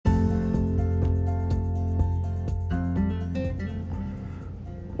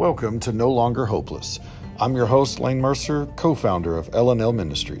Welcome to No Longer Hopeless. I'm your host, Lane Mercer, co-founder of L&L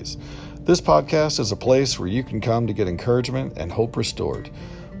Ministries. This podcast is a place where you can come to get encouragement and hope restored.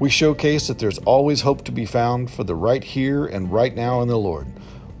 We showcase that there's always hope to be found for the right here and right now in the Lord.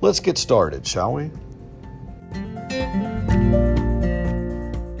 Let's get started, shall we?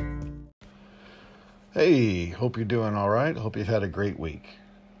 Hey, hope you're doing all right. Hope you've had a great week.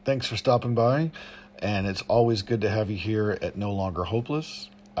 Thanks for stopping by, and it's always good to have you here at No Longer Hopeless.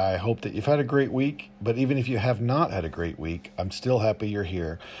 I hope that you've had a great week, but even if you have not had a great week, I'm still happy you're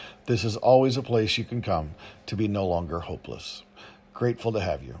here. This is always a place you can come to be no longer hopeless. Grateful to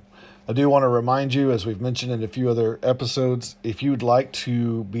have you. I do want to remind you, as we've mentioned in a few other episodes, if you'd like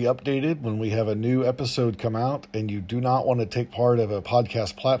to be updated when we have a new episode come out and you do not want to take part of a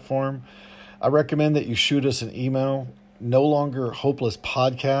podcast platform, I recommend that you shoot us an email,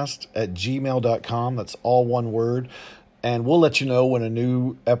 nolongerhopelesspodcast@gmail.com. That's all one word. And we'll let you know when a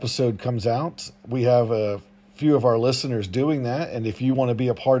new episode comes out. We have a few of our listeners doing that. And if you want to be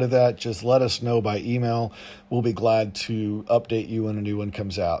a part of that, just let us know by email. We'll be glad to update you when a new one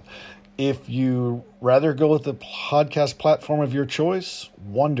comes out. If you rather go with the podcast platform of your choice,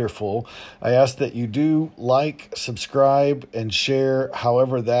 wonderful. I ask that you do like, subscribe, and share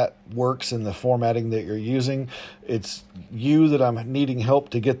however that works in the formatting that you're using. It's you that I'm needing help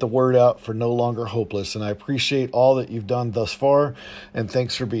to get the word out for No Longer Hopeless, and I appreciate all that you've done thus far, and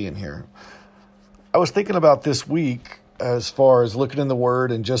thanks for being here. I was thinking about this week as far as looking in the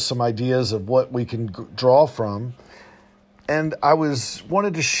Word and just some ideas of what we can draw from. And I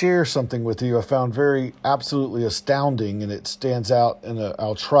wanted to share something with you I found very absolutely astounding, and it stands out, and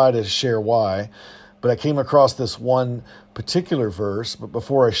I'll try to share why. But I came across this one particular verse, but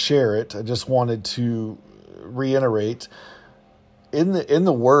before I share it, I just wanted to reiterate, in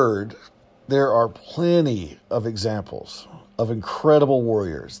the Word, there are plenty of examples of incredible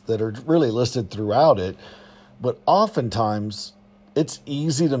warriors that are really listed throughout it, but oftentimes it's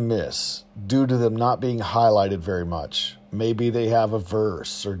easy to miss due to them not being highlighted very much. Maybe they have a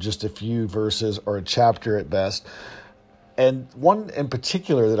verse or just a few verses or a chapter at best. And one in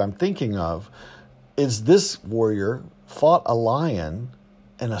particular that I'm thinking of is this warrior fought a lion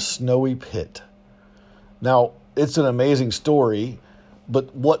in a snowy pit. Now, it's an amazing story,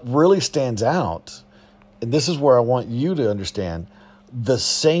 but what really stands out, and this is where I want you to understand, the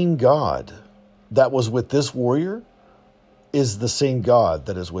same God that was with this warrior is the same God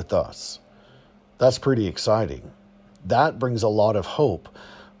that is with us. That's pretty exciting. That brings a lot of hope,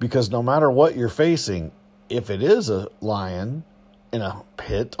 because no matter what you're facing, if it is a lion in a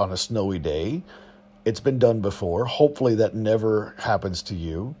pit on a snowy day, it's been done before. Hopefully that never happens to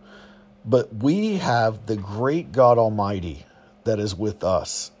you. But we have the great God Almighty that is with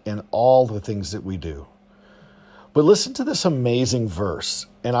us in all the things that we do. But listen to this amazing verse,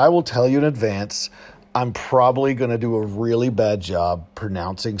 and I will tell you in advance, I'm probably going to do a really bad job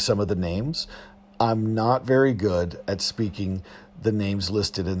pronouncing some of the names. I'm not very good at speaking the names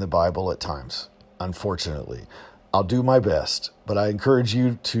listed in the Bible at times, unfortunately. I'll do my best, but I encourage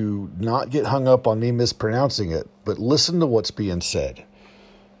you to not get hung up on me mispronouncing it, but listen to what's being said.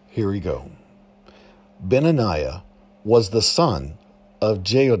 Here we go. Benaiah was the son of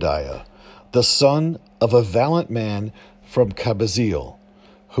Jehoiada, the son of a valiant man from Kabzeel,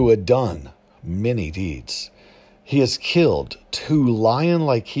 who had done many deeds. He has killed 2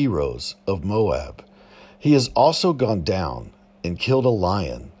 lion-like heroes of Moab. He has also gone down and killed a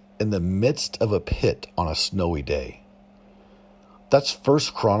lion in the midst of a pit on a snowy day. That's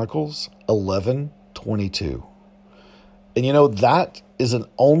 1 Chronicles 11:22. And you know, that is an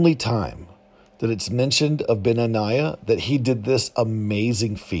only time that it's mentioned of Benaiah that he did this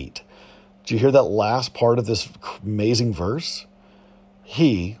amazing feat. Did you hear that last part of this amazing verse?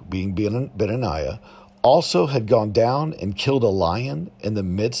 He, being Benaiah, also had gone down and killed a lion in the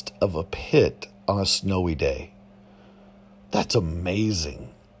midst of a pit on a snowy day. That's amazing.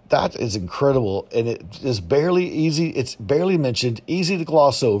 That is incredible. And it is barely easy. It's barely mentioned, easy to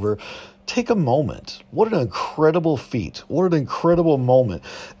gloss over. Take a moment. What an incredible feat. What an incredible moment.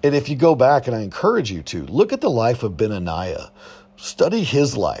 And if you go back, and I encourage you to, look at the life of Benaiah. Study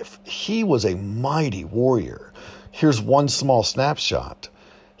his life. He was a mighty warrior. Here's one small snapshot.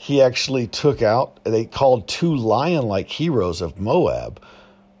 He actually took out, they called 2 lion-like heroes of Moab.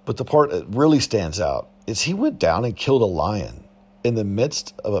 But the part that really stands out is he went down and killed a lion in the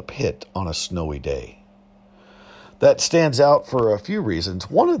midst of a pit on a snowy day. That stands out for a few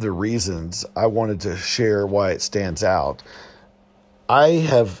reasons. One of the reasons I wanted to share why it stands out, I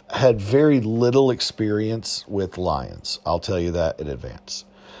have had very little experience with lions. I'll tell you that in advance.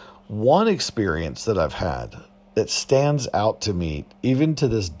 One experience that I've had that stands out to me even to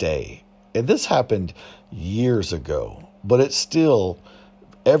this day. And this happened years ago, but it's still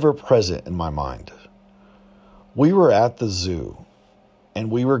ever present in my mind. We were at the zoo and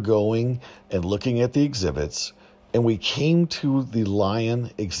we were going and looking at the exhibits, and we came to the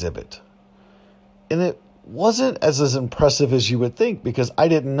lion exhibit. And it wasn't as impressive as you would think, because I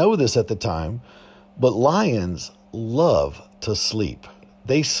didn't know this at the time, but lions love to sleep.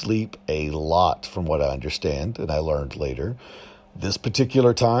 They sleep a lot, from what I understand, and I learned later. This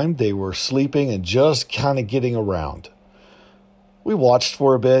particular time, they were sleeping and just kind of getting around. We watched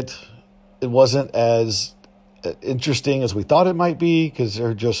for a bit. It wasn't as interesting as we thought it might be, because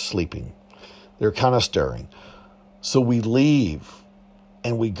they're just sleeping. They're kind of stirring. So we leave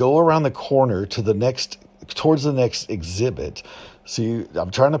and we go around the corner to towards the next exhibit. See,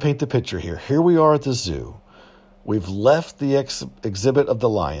 I'm trying to paint the picture here. Here we are at the zoo. We've left the exhibit of the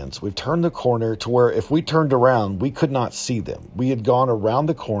lions. We've turned the corner to where if we turned around, we could not see them. We had gone around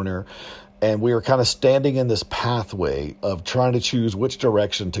the corner and we were kind of standing in this pathway of trying to choose which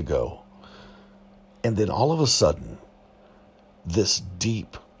direction to go. And then all of a sudden, this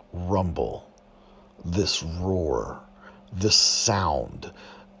deep rumble, this roar, this sound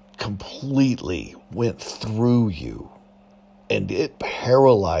completely went through you. And it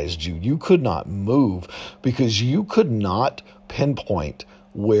paralyzed you. You could not move because you could not pinpoint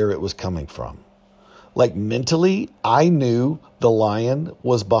where it was coming from. Like mentally, I knew the lion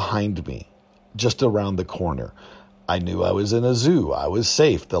was behind me, just around the corner. I knew I was in a zoo. I was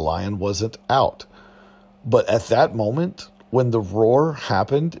safe. The lion wasn't out. But at that moment, when the roar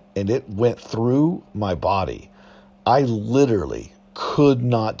happened and it went through my body, I literally could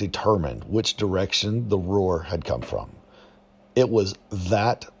not determine which direction the roar had come from. It was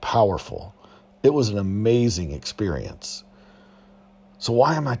that powerful. It was an amazing experience. So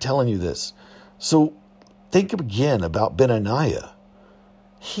why am I telling you this? So think again about Benaniah.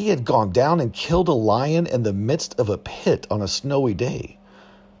 He had gone down and killed a lion in the midst of a pit on a snowy day.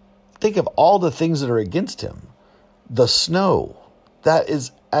 Think of all the things that are against him. The snow, that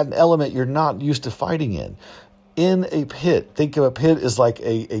is an element you're not used to fighting in. In a pit, think of a pit as like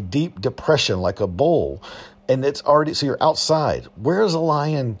a deep depression, like a bowl. And it's already, so you're outside. Where is a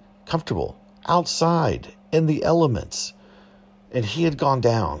lion comfortable? Outside, in the elements. And he had gone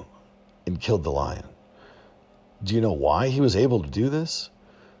down and killed the lion. Do you know why he was able to do this?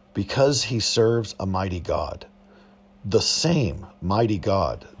 Because he serves a mighty God. The same mighty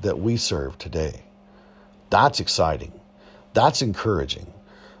God that we serve today. That's exciting. That's encouraging.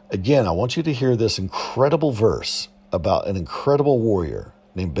 Again, I want you to hear this incredible verse about an incredible warrior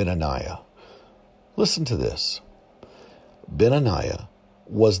named Benaniah. Listen to this. Benaniah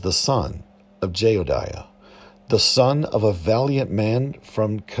was the son of Jehoiada, the son of a valiant man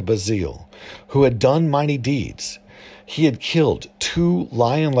from Kabzeel, who had done mighty deeds. He had killed 2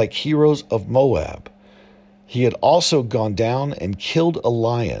 lion-like heroes of Moab. He had also gone down and killed a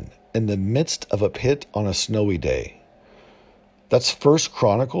lion in the midst of a pit on a snowy day. That's 1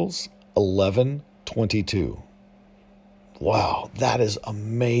 Chronicles 11:22. Wow, that is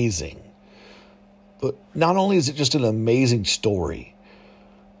amazing. But not only is it just an amazing story,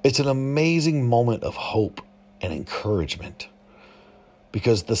 it's an amazing moment of hope and encouragement,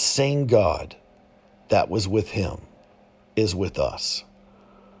 because the same God that was with him is with us.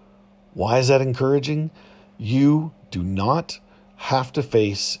 Why is that encouraging? You do not have to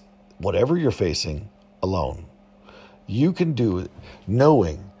face whatever you're facing alone. You can do it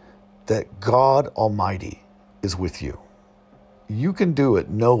knowing that God Almighty is with you. You can do it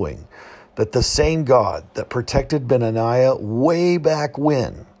knowing that the same God that protected Benaniah way back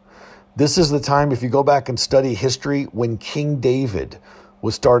when, this is the time, if you go back and study history, when King David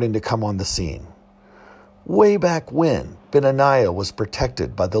was starting to come on the scene. Way back when, Benaniah was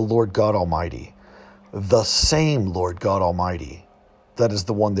protected by the Lord God Almighty. The same Lord God Almighty that is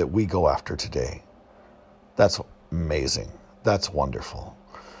the one that we go after today. That's amazing. That's wonderful.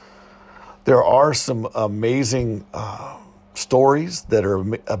 There are some amazing stories that are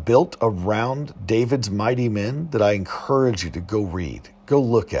built around David's mighty men that I encourage you to go read, go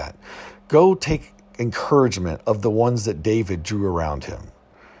look at, go take encouragement of the ones that David drew around him.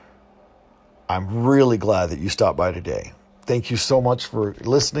 I'm really glad that you stopped by today. Thank you so much for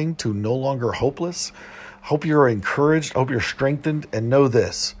listening to No Longer Hopeless. Hope you're encouraged. Hope you're strengthened. And know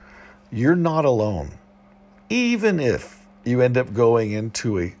this, you're not alone. Even if you end up going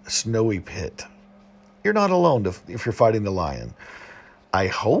into a snowy pit, you're not alone if you're fighting the lion. I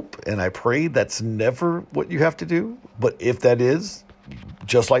hope and I pray that's never what you have to do. But if that is,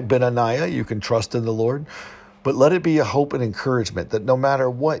 just like Benaniah, you can trust in the Lord. But let it be a hope and encouragement that no matter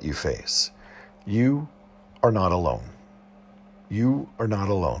what you face, you are not alone. You are not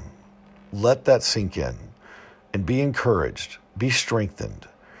alone. Let that sink in and be encouraged, be strengthened,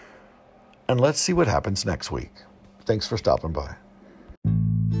 and let's see what happens next week. Thanks for stopping by.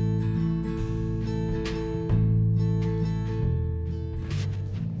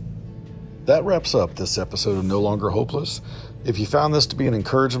 That wraps up this episode of No Longer Hopeless. If you found this to be an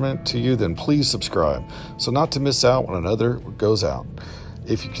encouragement to you, then please subscribe so not to miss out when another goes out.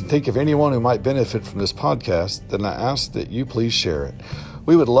 If you can think of anyone who might benefit from this podcast, then I ask that you please share it.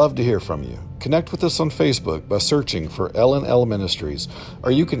 We would love to hear from you. Connect with us on Facebook by searching for L&L Ministries, or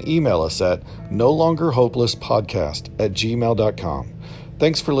you can email us at nolongerhopelesspodcast@gmail.com.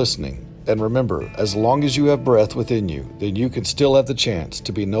 Thanks for listening. And remember, as long as you have breath within you, then you can still have the chance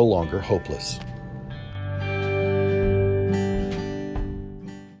to be no longer hopeless.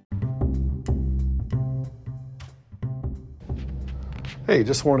 Hey,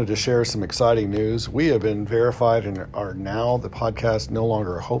 just wanted to share some exciting news. We have been verified and are now the podcast No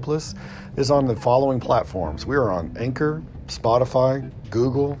Longer Hopeless is on the following platforms. We are on Anchor, Spotify,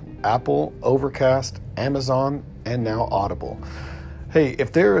 Google, Apple, Overcast, Amazon, and now Audible. Hey,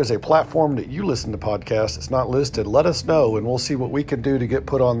 if there is a platform that you listen to podcasts that's not listed, let us know and we'll see what we can do to get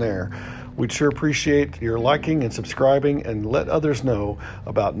put on there. We'd sure appreciate your liking and subscribing and let others know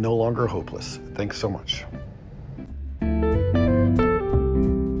about No Longer Hopeless. Thanks so much.